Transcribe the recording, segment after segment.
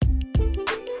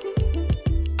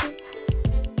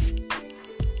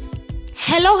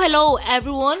Hello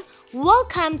everyone.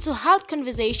 Welcome to Health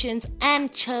Conversations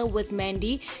and Chill with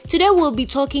Mandy. Today we'll be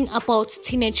talking about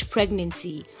teenage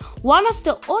pregnancy. One of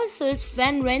the authors,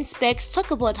 Van Rensburg,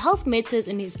 talk about health matters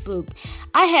in his book.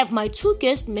 I have my two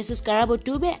guests, Mrs. Karabo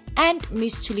Dube and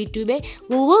Miss Tuli Dube,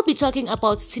 who will be talking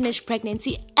about teenage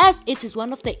pregnancy as it is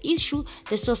one of the issues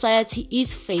the society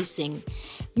is facing.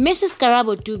 Mrs.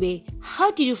 Karabo Dube, how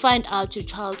did you find out your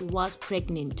child was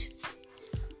pregnant?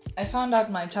 I found out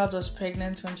my child was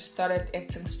pregnant when she started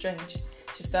acting strange.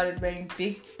 She started wearing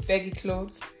big, baggy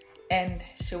clothes and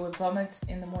she would vomit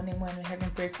in the morning when we're having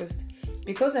breakfast.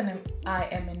 Because I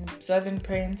am an observant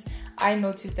parent, I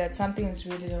noticed that something is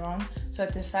really wrong, so I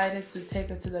decided to take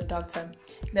her to the doctor.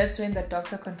 That's when the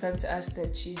doctor confirmed to us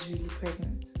that she's really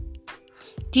pregnant.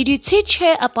 Did you teach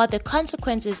her about the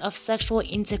consequences of sexual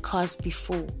intercourse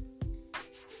before?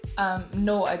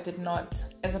 No, I did not.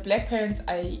 As a black parent,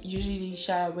 I usually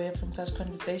shy away from such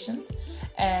conversations,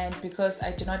 and because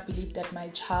I do not believe that my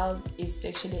child is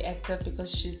sexually active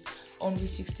because she's only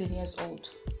 16 years old.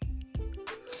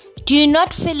 Do you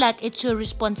not feel like it's your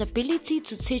responsibility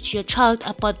to teach your child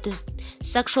about the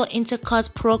sexual intercourse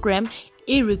program,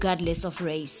 irregardless of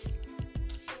race?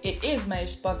 It is my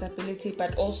responsibility,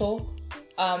 but also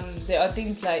there are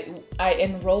things like I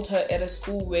enrolled her at a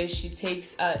school where she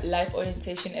takes life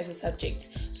orientation as a subject.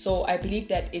 So I believe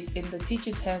that it's in the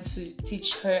teacher's hands to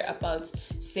teach her about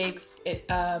sex,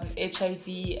 HIV,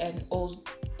 and all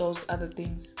those other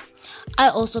things. I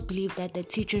also believe that the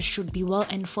teachers should be well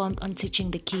informed on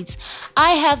teaching the kids.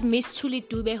 I have Miss Tuli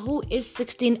Dube, who is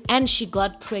 16 and she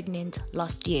got pregnant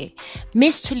last year.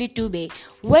 Miss Tuli Dube,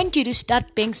 when did you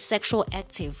start being sexual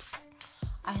active?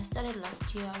 I started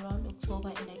last year around October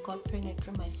and I got pregnant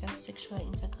through my first sexual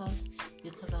intercourse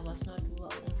because I was not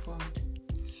well informed.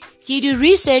 Did you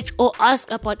research or ask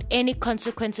about any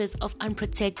consequences of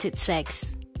unprotected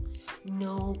sex?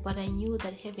 No, but I knew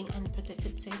that having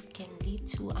unprotected sex can lead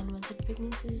to unwanted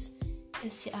pregnancies,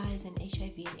 STIs, and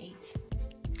HIV and AIDS.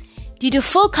 Did you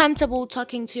feel comfortable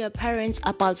talking to your parents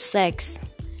about sex?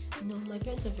 No, my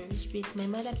parents are very strict. My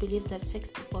mother believes that sex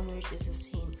before marriage is a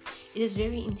sin. It is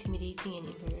very intimidating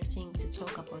and embarrassing to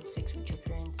talk about sex with your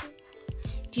parents.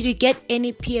 Did you get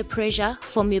any peer pressure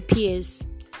from your peers?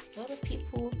 A lot of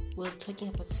people were talking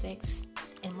about sex,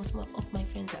 and most of my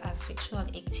friends are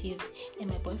sexually active,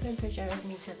 and my boyfriend pressurized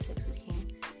me to have sex with him.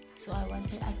 So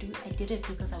I did it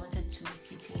because I wanted to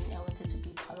fit in. I wanted to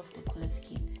be part of the coolest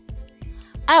kids.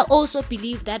 I also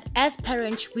believe that as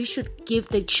parents, we should give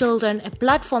the children a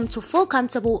platform to feel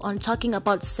comfortable on talking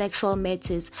about sexual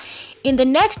matters. In the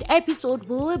next episode,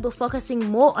 we will be focusing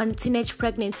more on teenage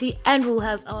pregnancy and we'll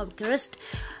have our guest,